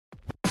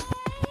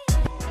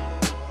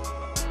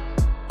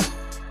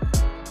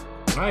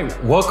Hi,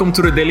 welcome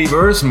to the Daily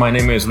Verse. My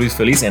name is Luis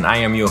Feliz and I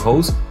am your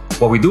host.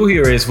 What we do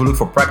here is we look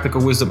for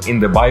practical wisdom in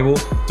the Bible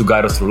to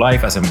guide us through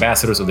life as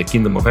ambassadors of the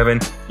kingdom of heaven,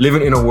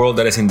 living in a world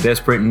that is in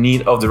desperate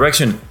need of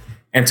direction.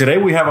 And today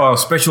we have a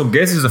special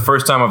guest. This is the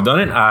first time I've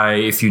done it.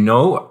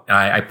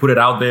 I put it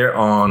out there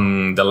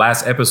on the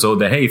last episode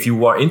that, hey, if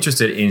you are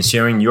interested in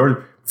sharing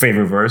your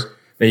favorite verse,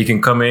 that you can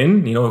come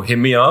in, hit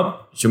me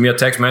up, shoot me a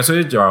text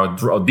message or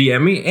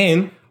DM me,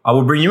 and I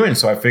will bring you in.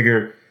 So I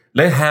figured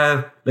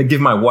let's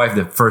give my wife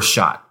the first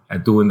shot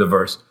at doing the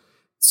verse.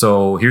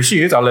 So here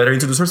she is. I'll let her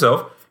introduce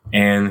herself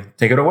and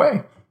take it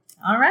away.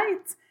 All right.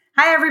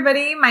 Hi,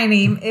 everybody. My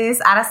name is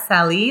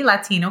Araceli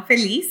Latino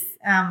Feliz.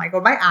 I go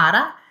by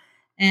Ara,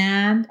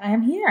 and I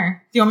am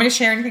here. Do you want me to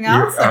share anything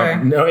else?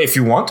 No, if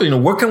you want to.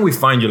 Where can we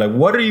find you? Like,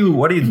 what do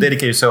you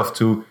dedicate yourself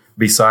to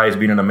besides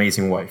being an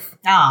amazing wife?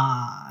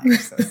 You're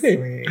so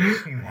sweet.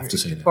 I have to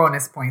say that.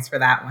 Bonus points for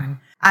that one.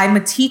 I'm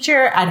a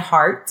teacher at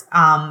heart,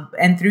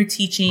 and through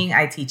teaching,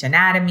 I teach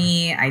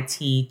anatomy. I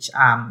teach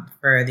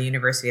for the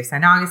University of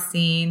St.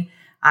 Augustine.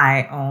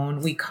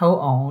 We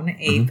co-own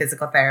a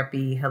physical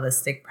therapy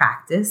holistic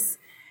practice,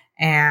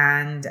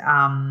 and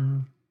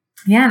and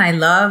I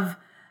love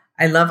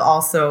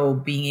also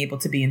being able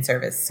to be in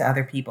service to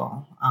other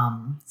people.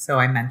 So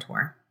I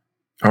mentor.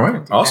 All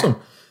right, awesome.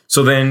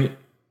 So then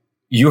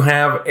you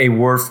have a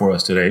word for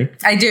us today.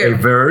 I do. A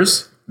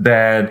verse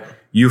that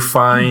you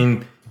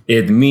find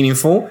it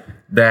meaningful,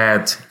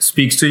 that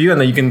speaks to you, and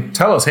then you can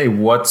tell us, hey,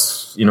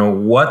 what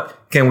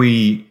can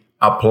we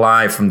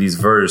apply from this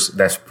verse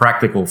that's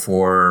practical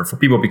for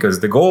people? Because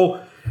the goal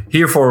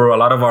here for a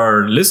lot of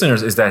our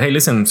listeners is that, hey,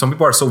 listen, some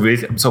people are so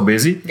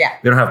busy. Yeah.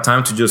 They don't have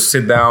time to just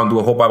sit down, do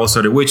a whole Bible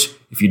study, which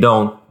if you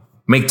don't,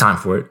 make time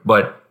for it.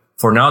 But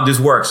for now, this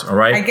works. All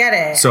right. I get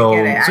it. So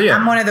yeah.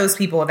 I'm one of those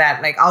people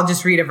that I'll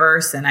just read a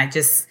verse and I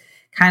just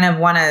kind of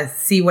want to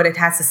see what it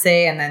has to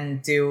say and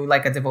then do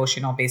like a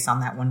devotional based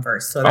on that one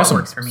verse. So that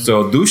works for me.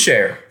 So do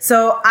share.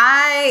 So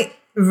I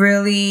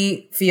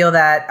really feel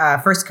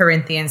that 1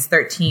 Corinthians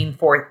 13,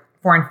 4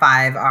 and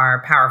 5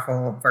 are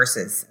powerful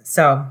verses.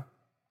 So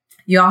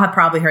you all have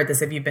probably heard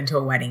this if you've been to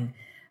a wedding,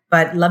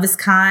 but love is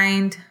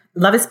kind,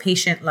 love is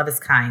patient, love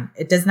is kind.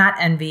 It does not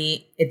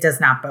envy, it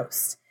does not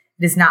boast.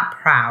 It is not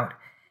proud.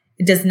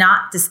 It does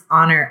not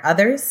dishonor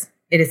others.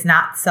 It is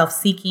not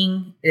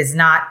self-seeking. It is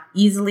not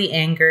easily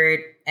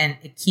angered, and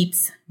it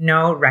keeps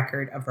no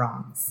record of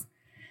wrongs.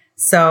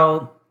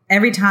 So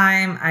every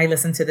time I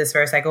listen to this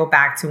verse, I go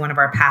back to one of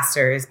our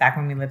pastors back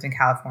when we lived in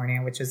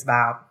California, which was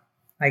about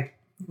a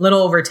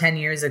little over 10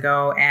 years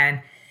ago.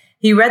 And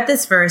he read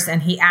this verse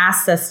and he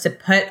asked us to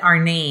put our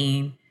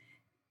name,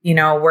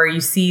 where you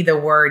see the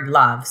word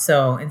love.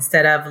 So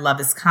instead of love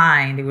is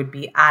kind, it would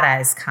be Ara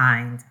is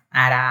kind.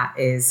 Ara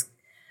is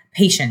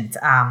patient.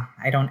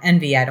 I don't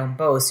envy. I don't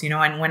boast,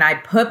 and when I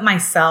put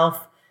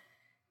myself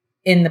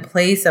in the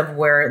place of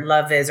where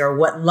love is or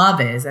what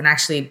love is, and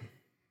actually,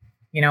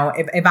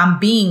 if I'm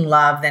being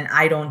loved, then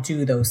I don't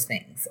do those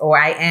things, or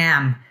I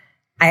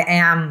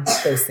am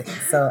those things.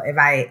 So if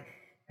I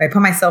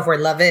put myself where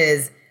love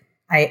is,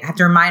 I have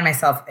to remind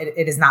myself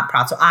it is not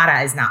proud. So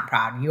Ara is not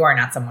proud. You are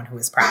not someone who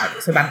is proud.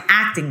 So if I'm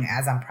acting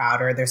as I'm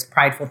proud, or there's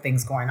prideful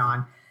things going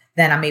on,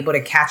 then I'm able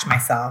to catch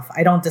myself.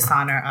 I don't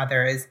dishonor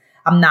others.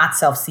 I'm not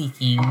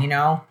self-seeking,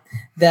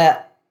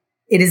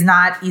 it is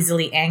not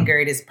easily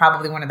angered is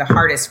probably one of the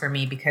hardest for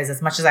me, because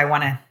as much as I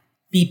want to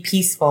be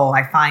peaceful,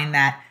 I find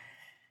that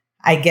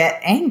I get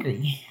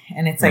angry,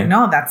 and it's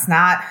no, that's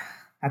not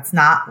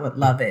what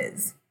love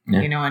is,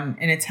 and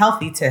it's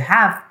healthy to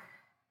have,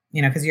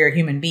 because you're a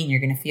human being, you're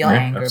going to feel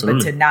anger,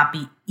 absolutely. But to not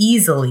be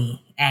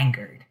easily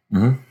angered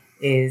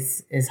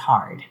is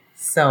hard.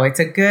 So it's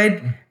a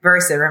good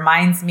verse. It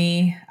reminds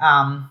me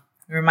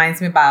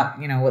about,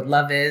 what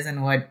love is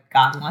and what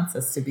God wants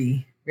us to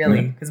be,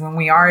 really. Because when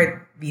we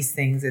are these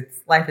things,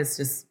 life is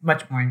just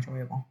much more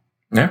enjoyable.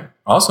 Yeah,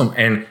 awesome.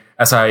 And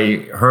as I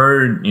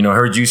heard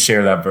you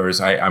share that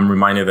verse, I'm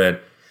reminded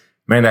that,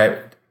 man,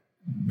 that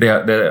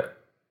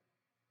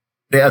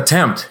the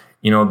attempt,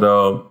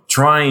 the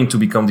trying to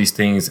become these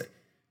things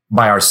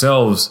by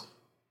ourselves,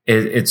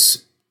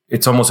 it's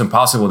almost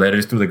impossible. That it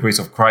is through the grace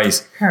of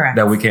Christ Correct.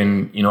 That we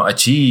can,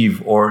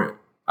 achieve, or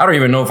I don't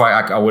even know if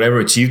I would ever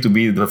achieve to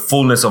be the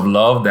fullness of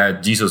love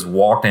that Jesus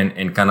walked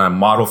and kind of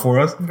modeled for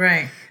us.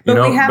 Right. But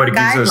we have a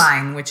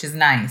guideline, which is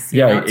nice.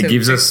 It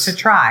gives us to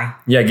try.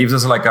 Yeah, it gives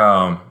us like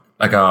a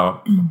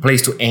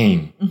place to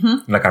aim,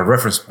 like a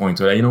reference point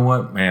to that. You know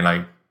what,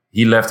 man?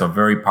 He left a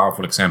very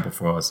powerful example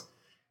for us,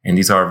 and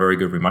these are very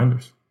good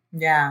reminders.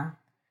 Yeah,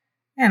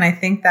 and I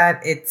think that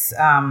it's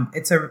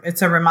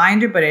a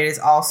reminder, but it is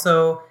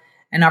also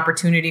an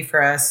opportunity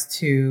for us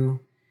to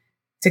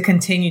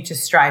continue to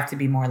strive to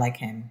be more like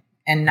him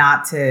and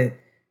not to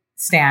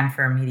stand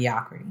for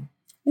mediocrity.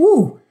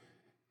 Ooh.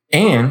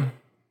 And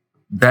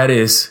that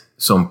is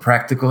some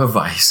practical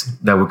advice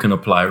that we can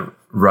apply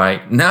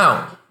right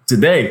now,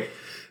 today.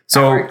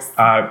 So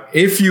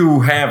if you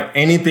have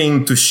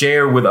anything to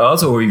share with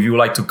us, or if you would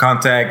like to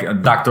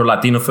contact Dr.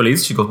 Latino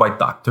Feliz, she goes by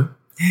Doctor.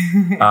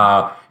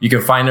 You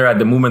can find her at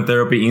the Movement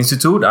Therapy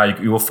Institute.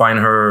 You will find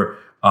her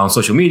on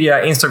social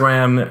media,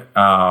 Instagram,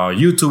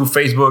 YouTube,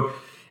 Facebook.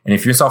 And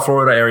if you're in South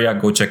Florida area,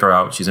 go check her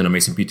out. She's an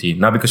amazing PT.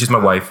 Not because she's my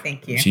wife.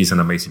 Thank you. She's an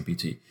amazing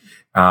PT.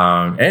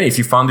 And if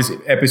you found this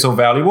episode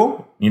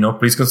valuable,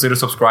 please consider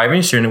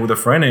subscribing, sharing it with a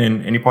friend,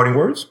 and any parting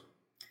words?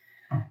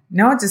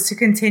 No, just to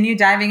continue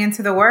diving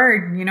into the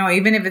word,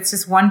 even if it's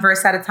just one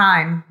verse at a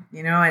time,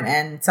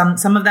 and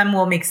some of them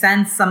will make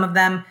sense. Some of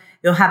them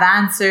you'll have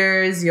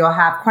answers, you'll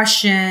have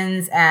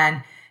questions,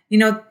 and,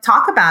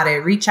 talk about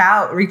it. Reach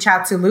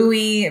out to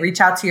Louie, reach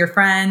out to your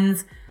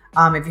friends.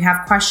 If you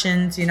have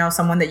questions,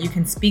 someone that you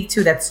can speak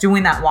to that's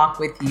doing that walk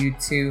with you,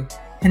 to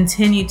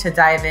continue to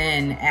dive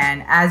in.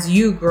 And as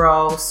you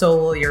grow, so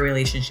will your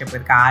relationship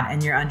with God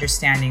and your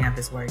understanding of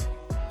his word.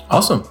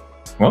 Awesome.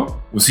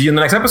 Well, we'll see you in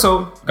the next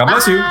episode. God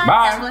bless you. Bye.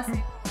 God bless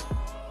you.